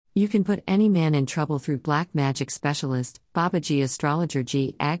You can put any man in trouble through black magic specialist, Babaji astrologer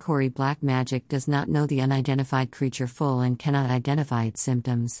G. Aghori. Black magic does not know the unidentified creature full and cannot identify its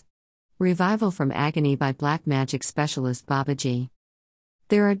symptoms. Revival from agony by black magic specialist Babaji.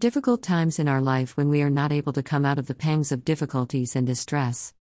 There are difficult times in our life when we are not able to come out of the pangs of difficulties and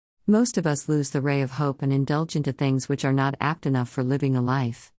distress. Most of us lose the ray of hope and indulge into things which are not apt enough for living a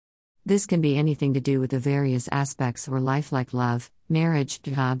life. This can be anything to do with the various aspects of our life like love, marriage,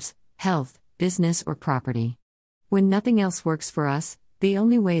 jobs, health, business or property. When nothing else works for us, the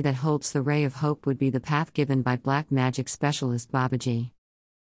only way that holds the ray of hope would be the path given by black magic specialist Babaji.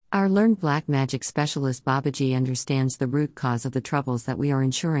 Our learned black magic specialist Babaji understands the root cause of the troubles that we are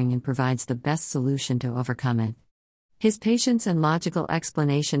ensuring and provides the best solution to overcome it. His patience and logical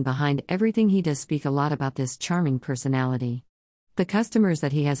explanation behind everything he does speak a lot about this charming personality. The customers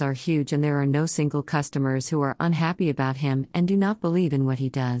that he has are huge, and there are no single customers who are unhappy about him and do not believe in what he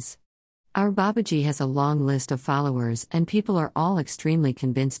does. Our Babaji has a long list of followers, and people are all extremely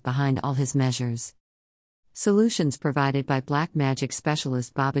convinced behind all his measures. Solutions provided by black magic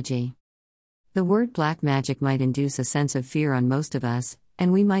specialist Babaji. The word black magic might induce a sense of fear on most of us,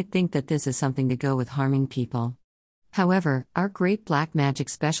 and we might think that this is something to go with harming people. However, our great black magic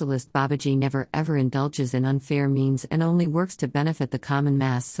specialist Babaji never ever indulges in unfair means and only works to benefit the common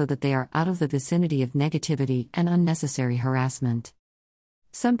mass so that they are out of the vicinity of negativity and unnecessary harassment.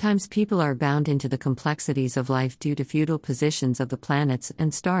 Sometimes people are bound into the complexities of life due to feudal positions of the planets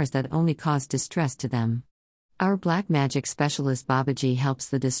and stars that only cause distress to them. Our black magic specialist Babaji helps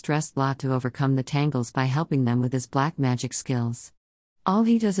the distressed lot to overcome the tangles by helping them with his black magic skills. All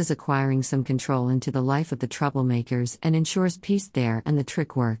he does is acquiring some control into the life of the troublemakers and ensures peace there, and the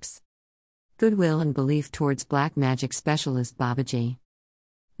trick works. Goodwill and belief towards black magic specialist Babaji.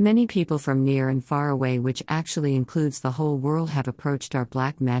 Many people from near and far away, which actually includes the whole world, have approached our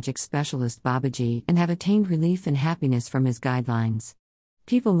black magic specialist Babaji and have attained relief and happiness from his guidelines.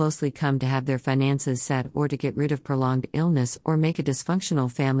 People mostly come to have their finances set or to get rid of prolonged illness or make a dysfunctional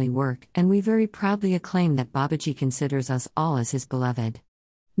family work, and we very proudly acclaim that Babaji considers us all as his beloved.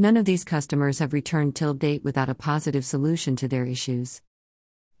 None of these customers have returned till date without a positive solution to their issues.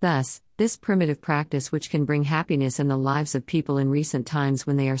 Thus, this primitive practice, which can bring happiness in the lives of people in recent times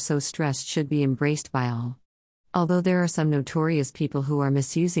when they are so stressed, should be embraced by all. Although there are some notorious people who are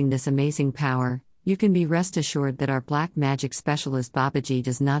misusing this amazing power, you can be rest assured that our black magic specialist Babaji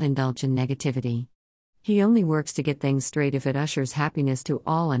does not indulge in negativity. He only works to get things straight if it ushers happiness to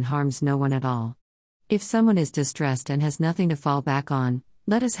all and harms no one at all. If someone is distressed and has nothing to fall back on,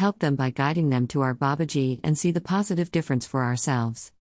 let us help them by guiding them to our Babaji and see the positive difference for ourselves.